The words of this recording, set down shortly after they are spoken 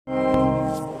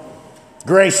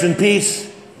Grace and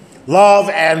peace, love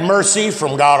and mercy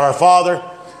from God our Father,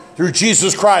 through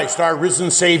Jesus Christ, our risen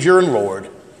Savior and Lord.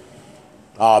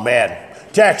 Amen.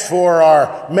 Text for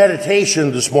our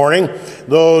meditation this morning,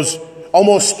 those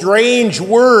almost strange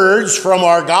words from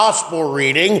our gospel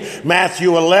reading,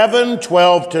 Matthew 11,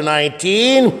 12 to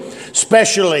 19,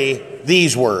 especially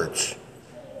these words.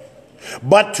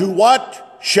 But to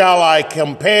what shall I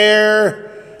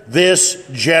compare this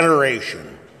generation?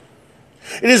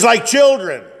 It is like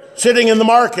children sitting in the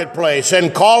marketplace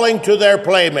and calling to their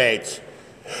playmates.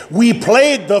 We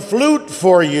played the flute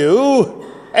for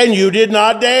you, and you did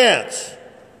not dance.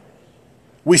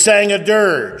 We sang a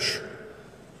dirge,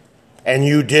 and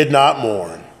you did not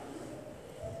mourn.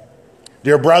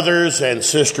 Dear brothers and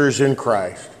sisters in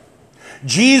Christ,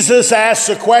 Jesus asks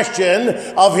a question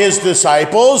of his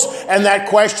disciples, and that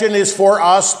question is for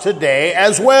us today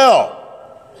as well.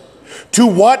 To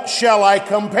what shall I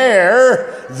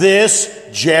compare this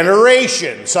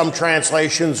generation? Some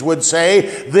translations would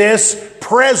say this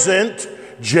present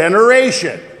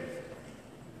generation.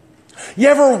 You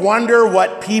ever wonder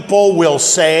what people will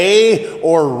say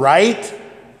or write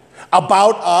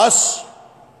about us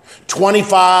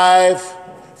 25,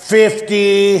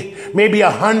 50, maybe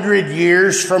 100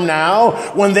 years from now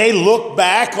when they look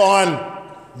back on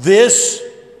this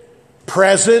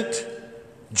present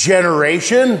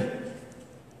generation?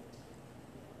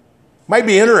 Might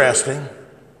be interesting.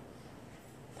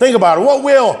 Think about it. What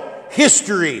will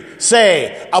history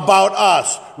say about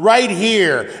us right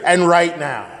here and right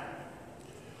now?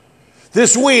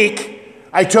 This week,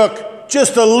 I took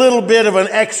just a little bit of an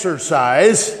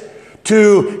exercise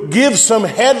to give some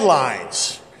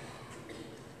headlines.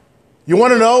 You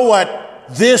want to know what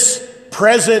this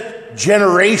present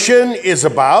generation is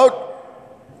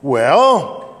about?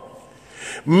 Well,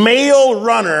 male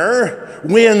runner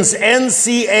wins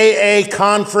NCAA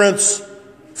conference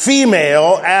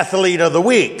female athlete of the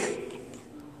week.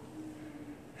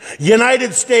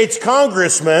 United States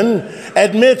congressman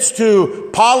admits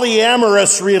to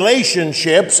polyamorous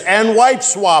relationships and wife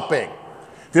swapping.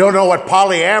 If you don't know what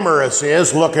polyamorous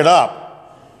is, look it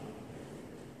up.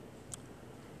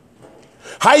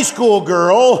 High school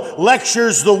girl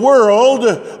lectures the world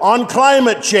on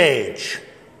climate change.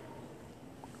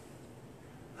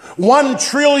 $1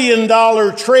 trillion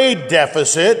trade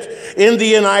deficit in the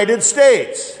United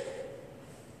States.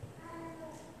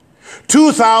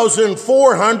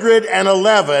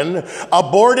 2,411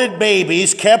 aborted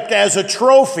babies kept as a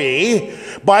trophy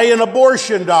by an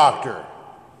abortion doctor.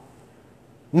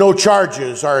 No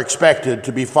charges are expected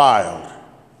to be filed.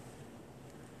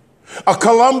 A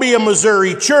Columbia,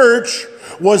 Missouri church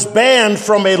was banned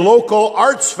from a local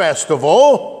arts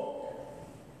festival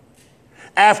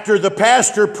after the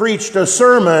pastor preached a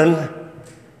sermon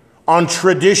on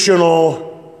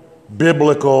traditional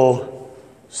biblical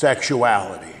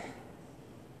sexuality.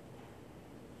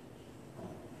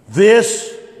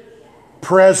 This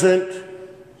present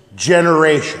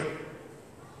generation.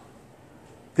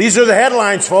 These are the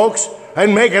headlines, folks. I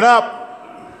didn't make it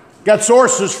up. Got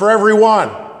sources for every one.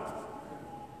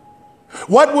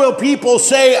 What will people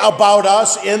say about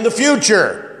us in the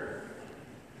future?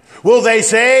 Will they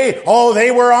say, oh,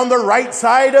 they were on the right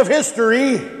side of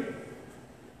history?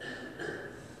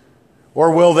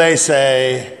 Or will they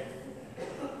say,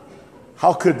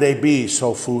 how could they be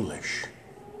so foolish?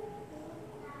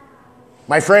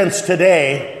 My friends,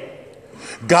 today,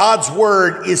 God's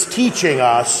Word is teaching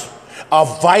us a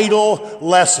vital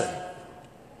lesson.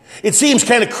 It seems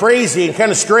kind of crazy and kind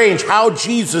of strange how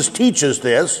Jesus teaches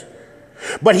this.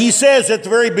 But he says at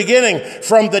the very beginning,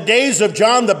 from the days of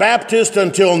John the Baptist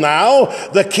until now,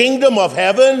 the kingdom of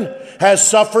heaven has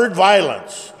suffered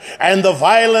violence, and the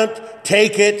violent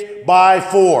take it by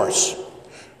force.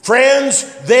 Friends,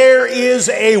 there is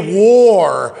a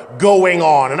war going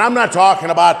on. And I'm not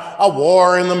talking about a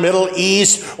war in the Middle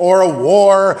East or a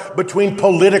war between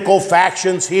political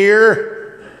factions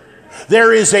here.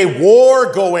 There is a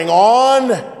war going on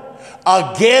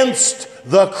against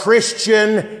the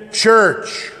Christian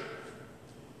church.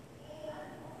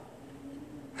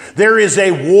 There is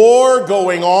a war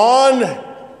going on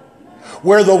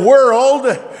where the world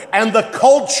and the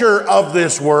culture of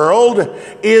this world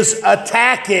is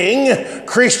attacking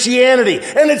Christianity.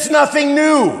 And it's nothing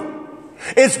new.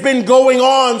 It's been going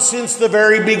on since the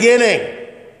very beginning.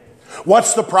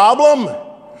 What's the problem?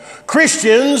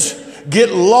 Christians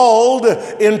get lulled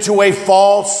into a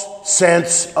false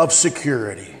sense of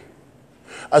security,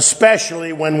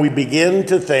 especially when we begin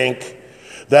to think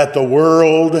that the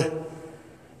world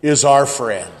is our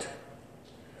friend.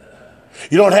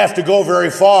 You don't have to go very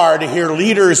far to hear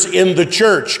leaders in the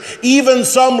church, even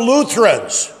some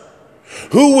Lutherans,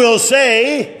 who will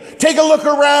say, take a look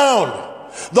around.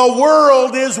 The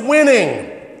world is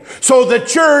winning. So the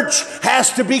church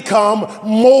has to become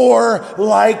more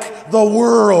like the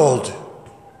world.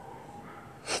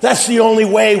 That's the only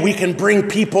way we can bring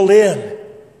people in.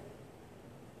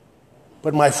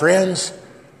 But my friends,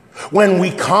 when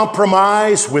we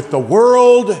compromise with the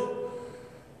world,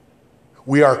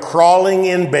 we are crawling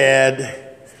in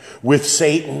bed with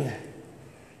Satan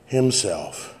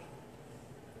himself.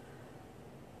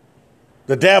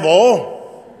 The devil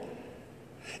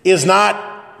is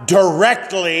not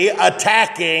directly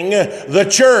attacking the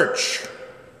church.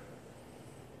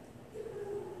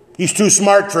 He's too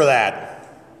smart for that.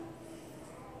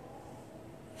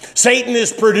 Satan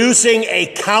is producing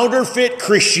a counterfeit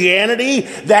Christianity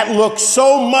that looks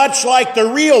so much like the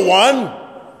real one.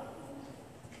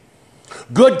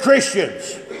 Good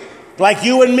Christians, like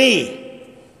you and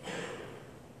me,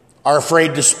 are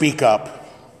afraid to speak up.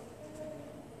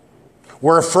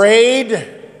 We're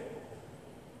afraid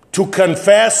to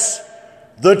confess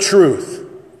the truth.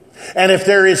 And if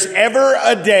there is ever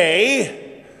a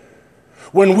day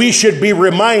when we should be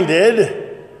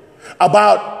reminded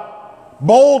about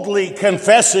boldly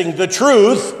confessing the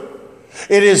truth,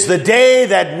 it is the day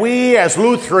that we as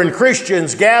Lutheran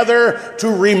Christians gather to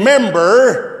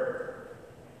remember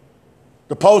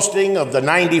the posting of the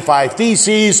 95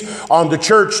 Theses on the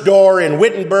church door in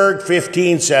Wittenberg,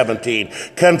 1517,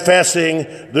 confessing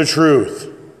the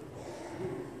truth.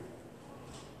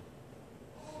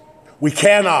 We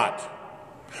cannot,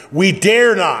 we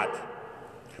dare not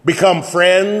become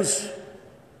friends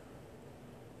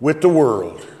with the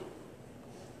world.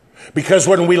 Because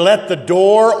when we let the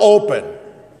door open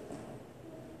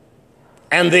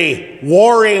and the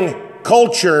warring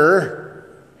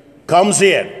culture comes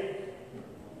in,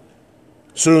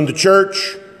 soon the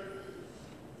church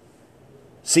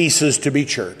ceases to be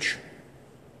church.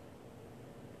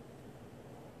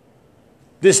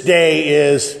 This day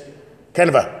is kind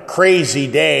of a crazy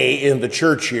day in the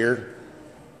church here.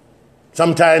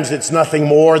 Sometimes it's nothing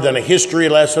more than a history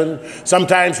lesson.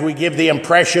 Sometimes we give the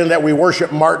impression that we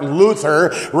worship Martin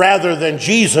Luther rather than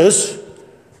Jesus.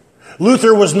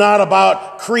 Luther was not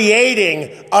about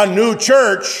creating a new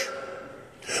church,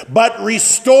 but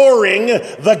restoring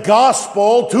the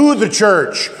gospel to the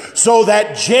church so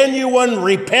that genuine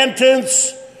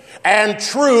repentance and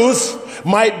truth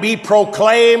might be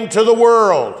proclaimed to the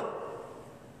world.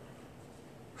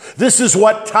 This is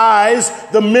what ties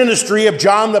the ministry of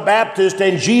John the Baptist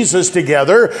and Jesus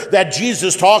together that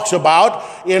Jesus talks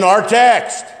about in our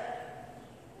text.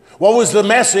 What was the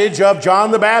message of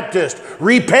John the Baptist?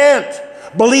 Repent,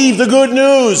 believe the good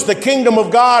news, the kingdom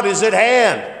of God is at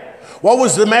hand. What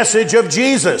was the message of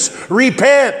Jesus?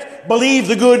 Repent, believe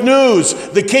the good news,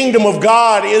 the kingdom of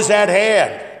God is at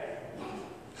hand.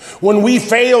 When we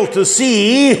fail to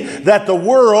see that the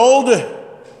world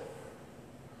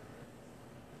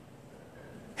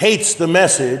hates the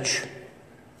message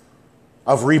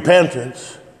of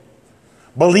repentance,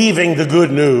 believing the good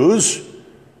news,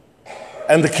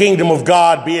 and the kingdom of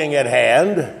God being at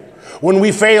hand, when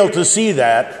we fail to see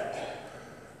that,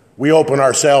 we open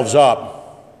ourselves up.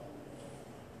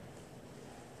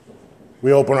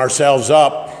 We open ourselves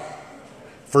up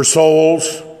for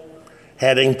souls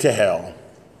heading to hell.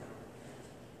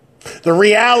 The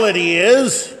reality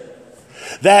is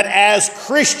that as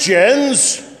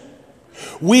Christians,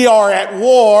 we are at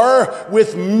war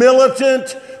with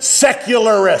militant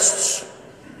secularists.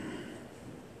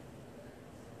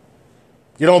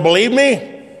 You don't believe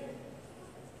me?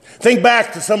 Think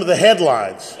back to some of the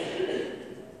headlines.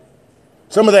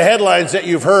 Some of the headlines that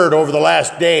you've heard over the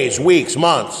last days, weeks,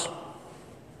 months.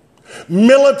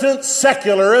 Militant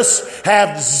secularists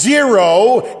have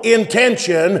zero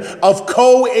intention of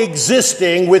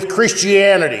coexisting with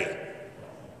Christianity.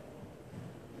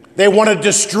 They want to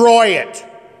destroy it.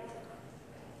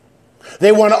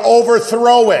 They want to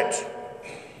overthrow it.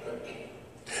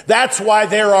 That's why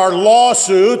there are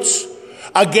lawsuits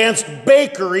against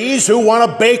bakeries who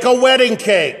want to bake a wedding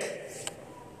cake.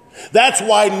 That's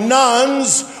why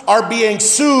nuns are being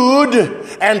sued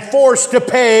and forced to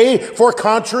pay for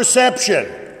contraception.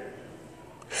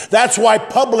 That's why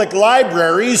public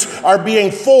libraries are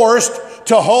being forced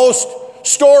to host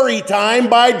story time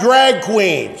by drag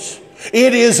queens.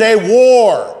 It is a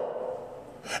war,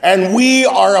 and we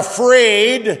are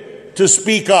afraid to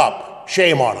speak up.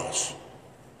 Shame on us.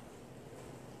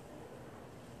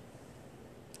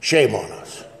 Shame on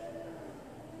us.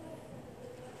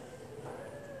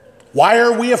 Why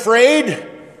are we afraid?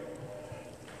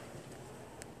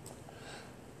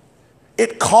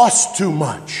 It costs too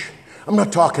much. I'm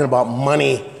not talking about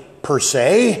money per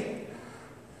se.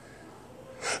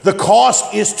 The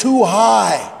cost is too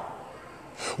high.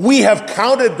 We have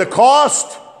counted the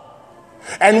cost,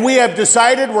 and we have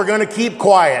decided we're going to keep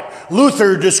quiet.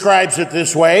 Luther describes it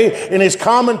this way in his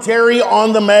commentary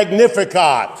on the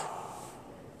Magnificat.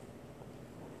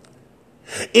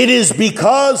 It is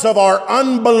because of our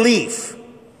unbelief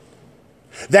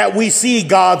that we see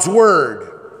God's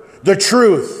word, the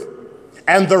truth,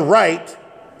 and the right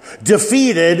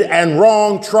defeated and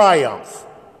wrong triumph.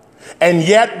 And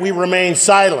yet we remain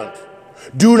silent.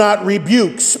 Do not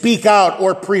rebuke, speak out,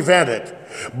 or prevent it,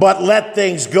 but let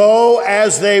things go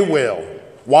as they will.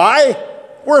 Why?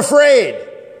 We're afraid.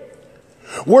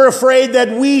 We're afraid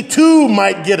that we too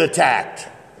might get attacked.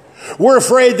 We're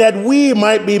afraid that we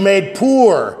might be made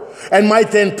poor and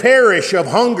might then perish of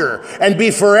hunger and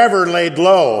be forever laid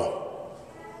low.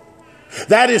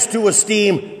 That is to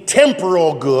esteem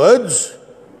temporal goods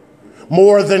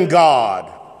more than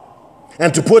God,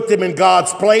 and to put them in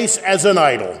God's place as an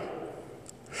idol.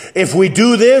 If we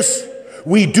do this,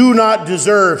 we do not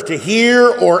deserve to hear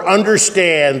or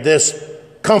understand this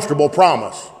comfortable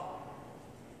promise.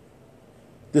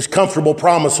 This comfortable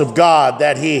promise of God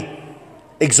that He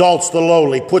exalts the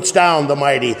lowly, puts down the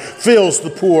mighty, fills the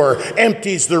poor,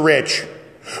 empties the rich.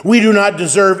 We do not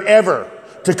deserve ever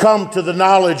to come to the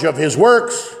knowledge of His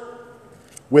works,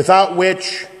 without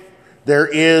which there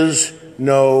is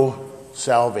no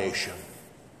salvation.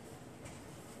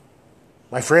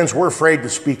 My friends, we're afraid to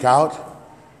speak out.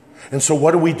 And so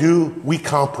what do? We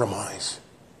compromise.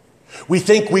 We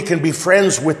think we can be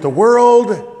friends with the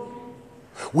world.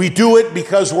 We do it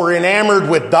because we're enamored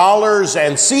with dollars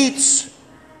and seats.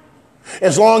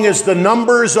 As long as the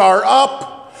numbers are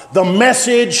up, the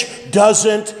message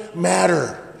doesn't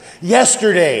matter.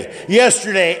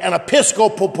 Yesterday, an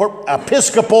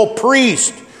Episcopal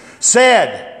priest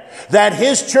said that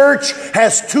his church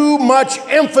has too much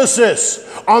emphasis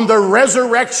on the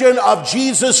resurrection of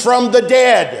Jesus from the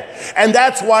dead, and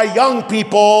that's why young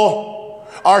people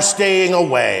are staying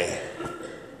away.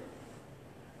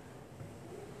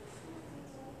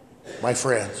 My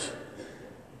friends,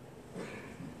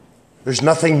 there's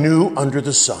nothing new under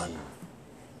the sun.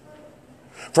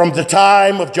 From the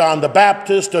time of John the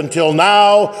Baptist until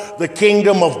now, the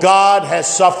kingdom of God has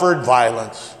suffered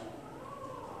violence.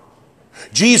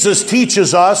 Jesus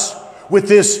teaches us with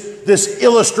this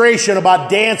illustration about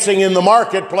dancing in the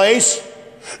marketplace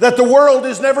that the world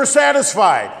is never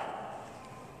satisfied.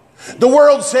 The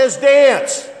world says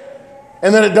dance,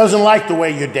 and then it doesn't like the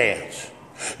way you dance.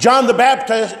 John the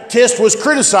Baptist was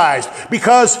criticized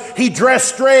because he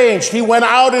dressed strange. He went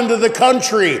out into the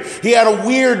country. He had a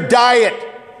weird diet.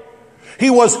 He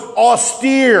was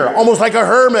austere, almost like a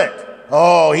hermit.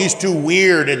 Oh, he's too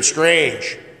weird and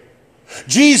strange.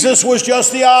 Jesus was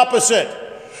just the opposite.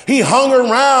 He hung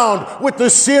around with the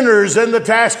sinners and the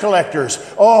tax collectors.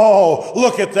 Oh,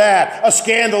 look at that, a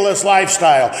scandalous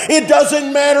lifestyle. It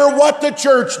doesn't matter what the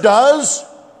church does.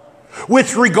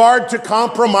 With regard to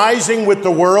compromising with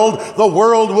the world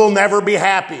will never be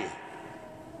happy.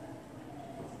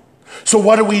 So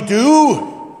what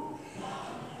do?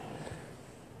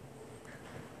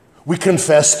 We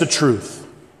confess the truth.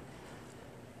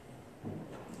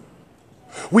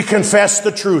 We confess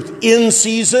the truth in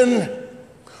season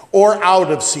or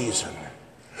out of season.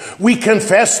 We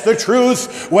confess the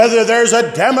truth whether there's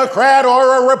a Democrat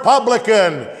or a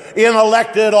Republican in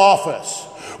elected office.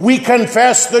 We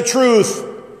confess the truth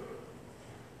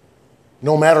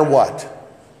no matter what.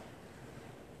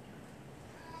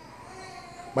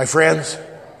 My friends,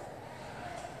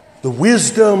 the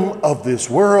wisdom of this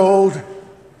world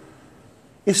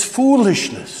is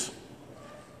foolishness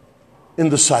in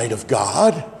the sight of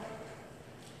God.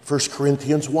 1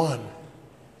 Corinthians 1.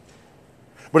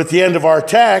 But at the end of our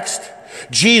text,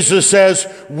 Jesus says,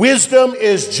 wisdom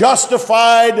is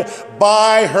justified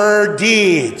by her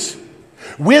deeds.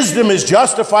 Wisdom is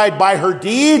justified by her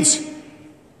deeds.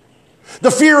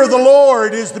 The fear of the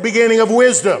Lord is the beginning of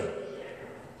wisdom.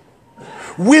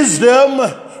 Wisdom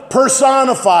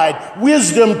personified,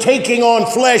 wisdom taking on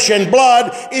flesh and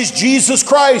blood is Jesus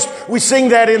Christ. We sing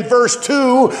that in verse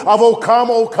 2 of O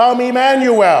come,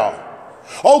 Emmanuel.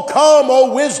 O come,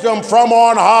 O wisdom from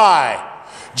on high.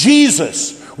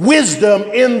 Jesus, wisdom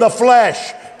in the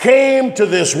flesh, came to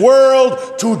this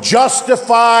world to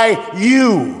justify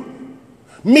you,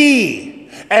 me,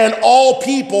 and all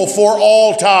people for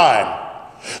all time.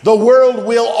 The world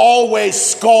will always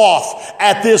scoff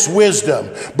at this wisdom,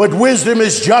 but wisdom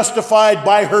is justified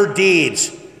by her deeds.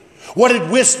 What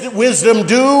did wisdom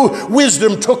do?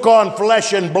 Wisdom took on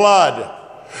flesh and blood.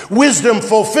 Wisdom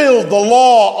fulfilled the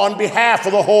law on behalf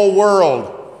of the whole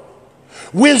world.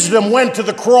 Wisdom went to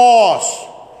the cross,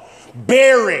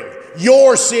 bearing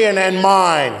your sin and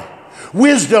mine.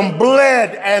 Wisdom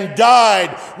bled and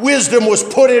died. Wisdom was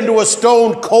put into a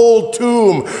stone-cold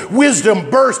tomb. Wisdom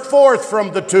burst forth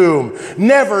from the tomb,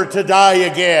 never to die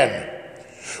again.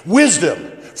 Wisdom,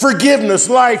 forgiveness,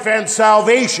 life, and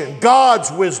salvation,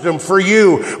 God's wisdom for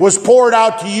you, was poured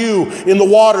out to you in the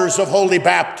waters of holy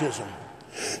baptism.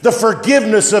 The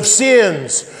forgiveness of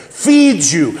sins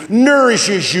feeds you,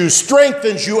 nourishes you,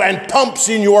 strengthens you, and pumps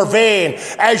in your vein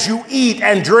as you eat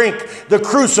and drink the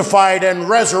crucified and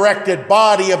resurrected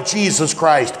body of Jesus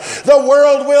Christ. The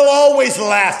world will always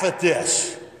laugh at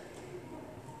this.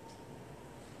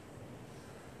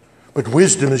 But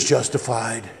wisdom is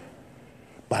justified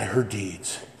by her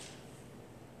deeds.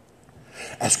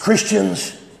 As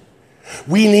Christians,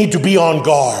 we need to be on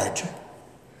guard,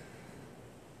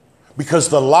 because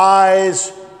the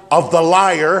lies of the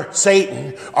liar,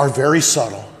 Satan, are very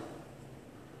subtle.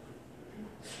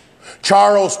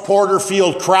 Charles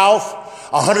Porterfield Krauth,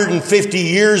 150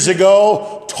 years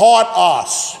ago, taught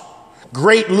us,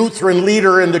 great Lutheran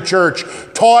leader in the church,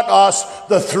 taught us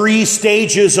the 3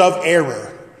 stages of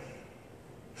error.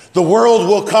 The world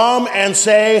will come and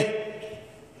say,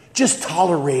 just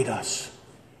tolerate us.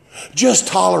 Just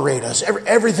tolerate us.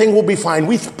 Everything will be fine.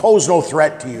 We pose no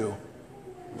threat to you.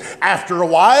 After a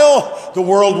while, the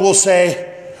world will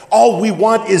say, all we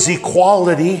want is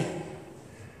equality.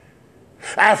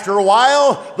 After a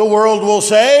while, the world will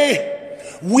say,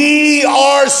 we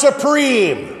are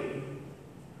supreme.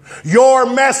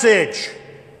 Your message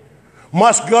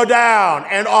must go down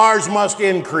and ours must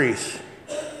increase.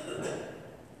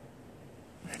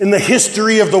 In the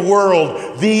history of the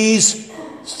world, these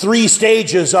 3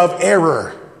 stages of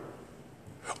error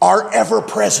are ever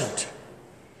present.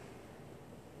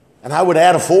 And I would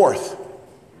add a 4th.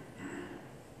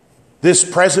 This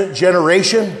present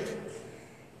generation,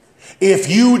 if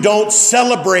you don't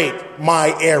celebrate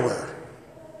my error,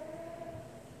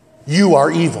 you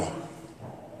are evil.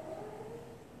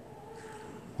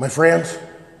 My friends,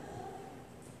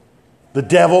 the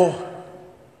devil,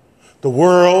 the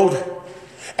world,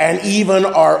 and even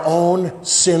our own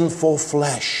sinful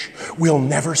flesh will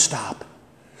never stop.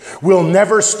 We'll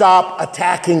never stop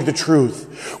attacking the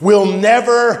truth. We'll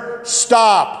never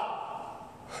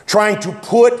stop trying to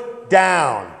put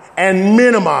down and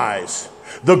minimize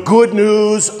the good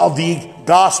news of the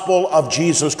gospel of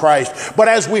Jesus Christ. But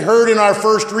as we heard in our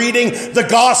first reading, the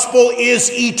gospel is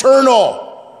eternal.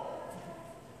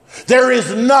 There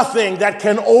is nothing that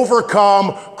can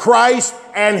overcome Christ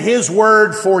and his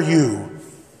word for you.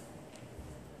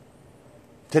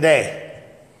 Today,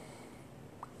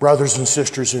 brothers and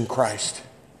sisters in Christ,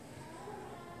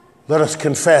 let us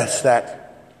confess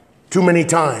that too many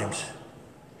times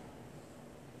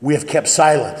we have kept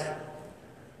silent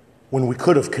when we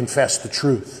could have confessed the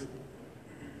truth.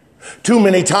 Too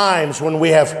many times when we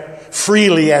have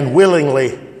freely and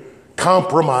willingly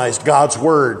compromised God's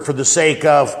word for the sake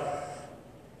of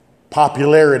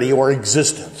popularity or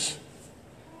existence.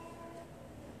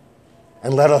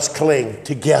 And let us cling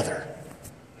together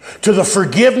to the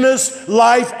forgiveness,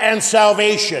 life, and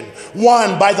salvation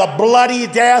won by the bloody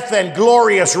death and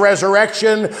glorious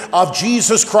resurrection of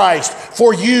Jesus Christ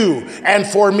for you and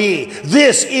for me.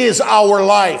 This is our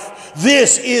life.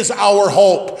 This is our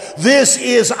hope. This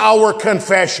is our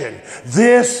confession.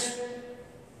 This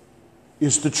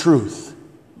is the truth,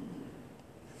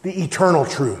 the eternal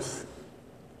truth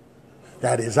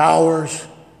that is ours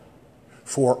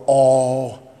for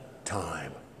all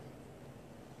time.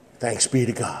 Thanks be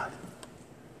to God.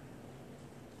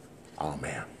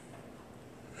 Amen.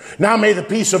 Now may the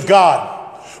peace of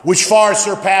God, which far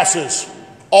surpasses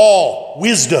all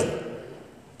wisdom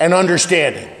and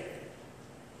understanding,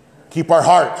 keep our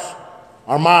hearts,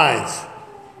 our minds,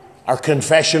 our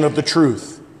confession of the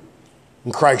truth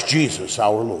in Christ Jesus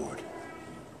our Lord.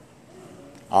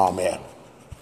 Amen.